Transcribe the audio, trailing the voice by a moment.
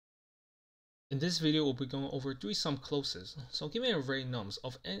In this video, we'll be going over three sum closes. So given an array nums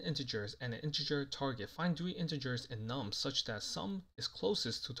of n integers and an integer target, find three integers in nums such that sum is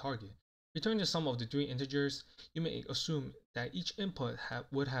closest to target. Return the sum of the three integers. You may assume that each input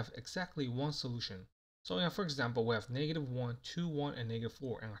would have exactly one solution. So for example, we have -1, 2, 1, and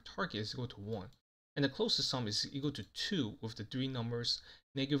 -4, and our target is equal to 1. And the closest sum is equal to 2 with the three numbers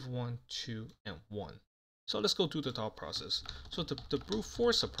 -1, 2, and 1. So let's go through the thought process. So the brute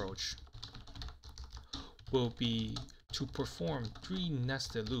force approach will be to perform three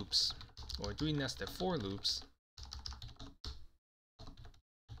nested loops or three nested for loops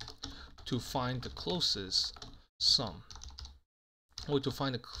to find the closest sum, or to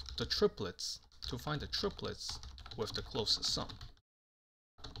find the triplets with the closest sum.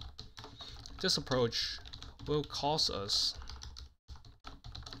 This approach will cause us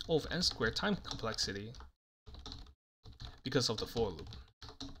O of n squared time complexity because of the for loop.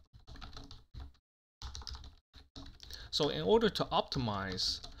 So in order to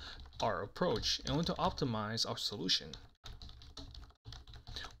optimize our approach, in order to optimize our solution,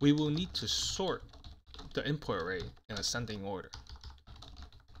 we will need to sort the input array in ascending order.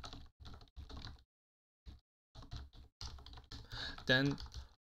 Then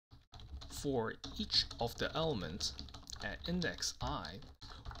for each of the elements at index I,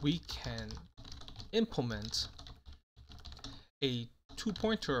 we can implement a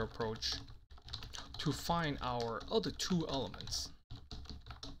two-pointer approach to find our other two elements.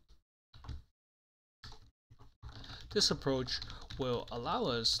 This approach will allow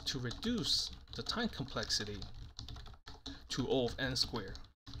us to reduce the time complexity to O of n squared.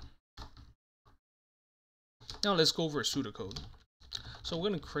 Now let's go over pseudocode. So we're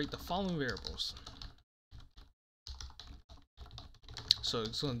going to create the following variables. So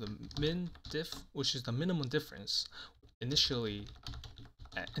it's going to the min diff, which is the minimum difference initially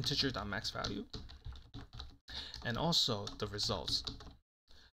at integer.maxValue, and also the results,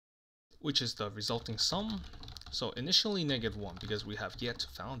 which is the resulting sum. So initially -1 because we have yet to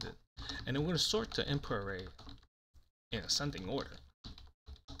found it, and then we're going to sort the input array in ascending order.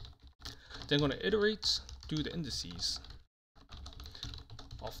 Then we're going to iterate through the indices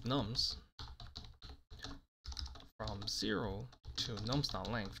of nums from 0 to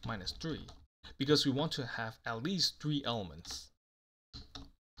nums.length -3 because we want to have at least 3 elements.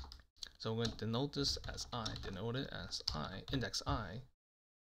 So we're going to denote this as I, denote it as I, index I.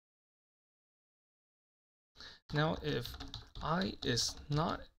 Now if I is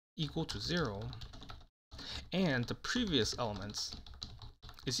not equal to 0 and the previous elements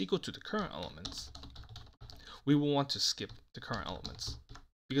is equal to the current elements, we will want to skip the current elements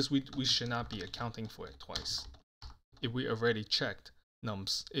because we should not be accounting for it twice. If we already checked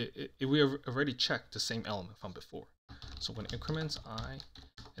nums, if we already checked the same element from before. So when increments I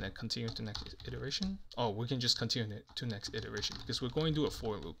and then continue to next iteration. Oh, we can just continue to next iteration because we're going to do a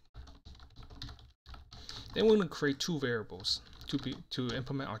for loop. Then we're going to create two variables to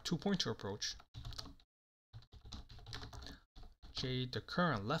implement our two-pointer approach. J, the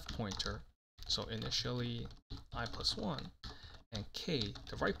current left pointer, so initially I plus 1, and K,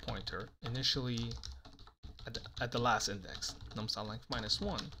 the right pointer, initially at the last index, nums.length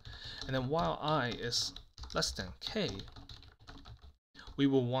 -1. And then while I is less than K, we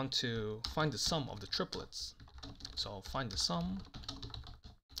will want to find the sum of the triplets. So find the sum.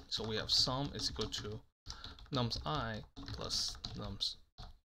 So we have sum is equal to nums I plus nums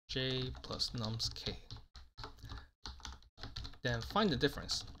J plus nums K. Then find the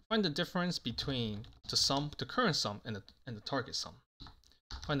difference. Find the difference between the sum, the current sum, and the target sum.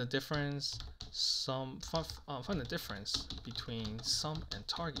 Find the difference find the difference between sum and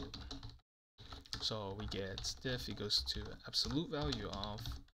target. So we get diff equals to absolute value of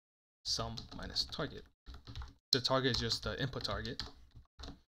sum minus target. The target is just the input target.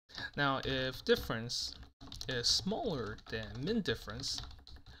 Now if difference is smaller than min difference,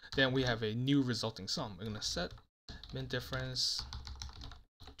 then we have a new resulting sum. We're going to set min difference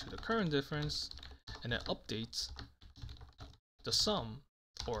to the current difference and then update the sum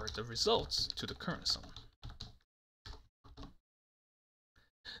or the results to the current sum.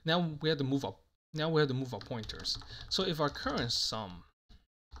 Now we have to move up. Now we have to move our pointers. So if our current sum,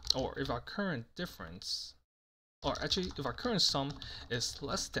 or if our current difference, or actually if our current sum is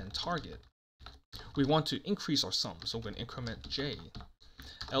less than target, we want to increase our sum. So we're going to increment J.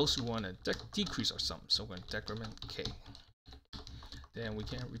 Else we want to decrease our sum. So we're going to decrement K. Then we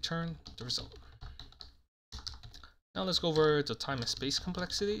can return the result. Now let's go over the time and space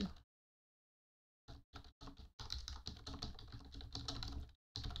complexity.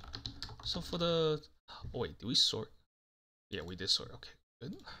 So for the, oh wait, did we sort? Yeah, we did sort. Okay,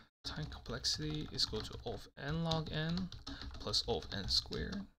 good. time complexity is equal to O of n log n plus O of n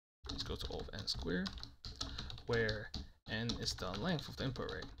squared is equal to O of n squared, where n is the length of the input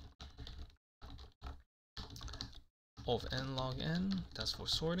array. O of n log n, that's for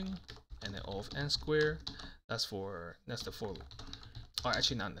sorting, and then O of n squared, that's for nested for loop. Or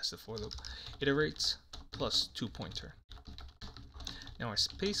actually not nested for loop, iterates plus 2 pointer. Now our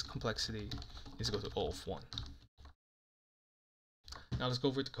space complexity is equal to O of 1. Now let's go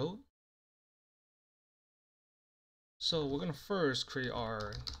over the code. So we're going to first create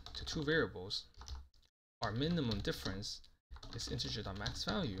our two variables. Our minimum difference is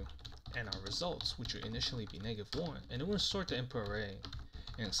integer.maxValue, and our results, which will initially be -1, and then we're going to sort the input array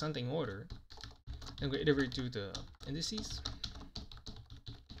in ascending order. Then we're going to iterate through the indices.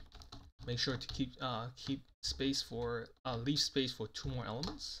 Make sure to keep space for leave space for 2 more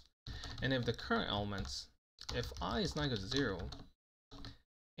elements. And if the current elements, if I is not equal to 0,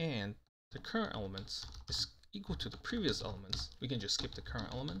 and the current elements is equal to the previous elements, we can just skip the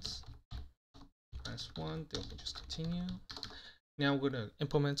current elements. -1, then we can just continue. Now we're going to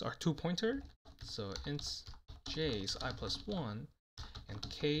implement our 2 pointer. So int j is I plus 1,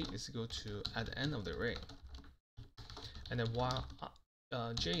 and k is equal to at the end of the array. And then while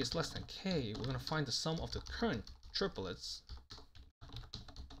j is less than k, we're going to find the sum of the current triplets,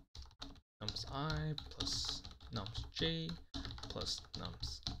 nums I plus nums j plus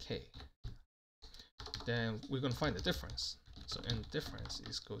nums k. Then we're going to find the difference. So n difference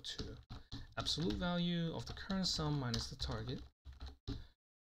is equal to absolute value of the current sum minus the target.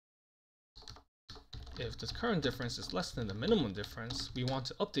 If the current difference is less than the minimum difference, we want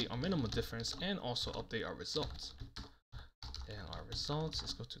to update our minimum difference and also update our results. And our results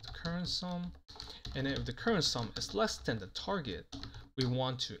is equal to the current sum. And then if the current sum is less than the target, we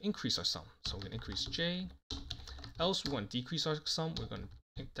want to increase our sum. So we're going to increase j. Else we want to decrease our sum. We're going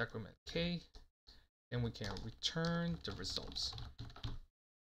to decrement k. And we can return the results.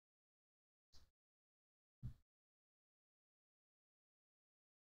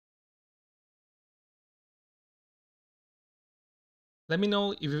 Let me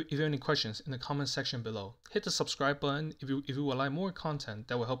know if you have any questions in the comment section below. Hit the subscribe button if you would like more content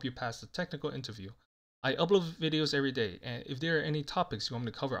that will help you pass the technical interview. I upload videos every day, and if there are any topics you want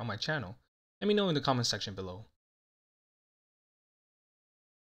me to cover on my channel, let me know in the comment section below.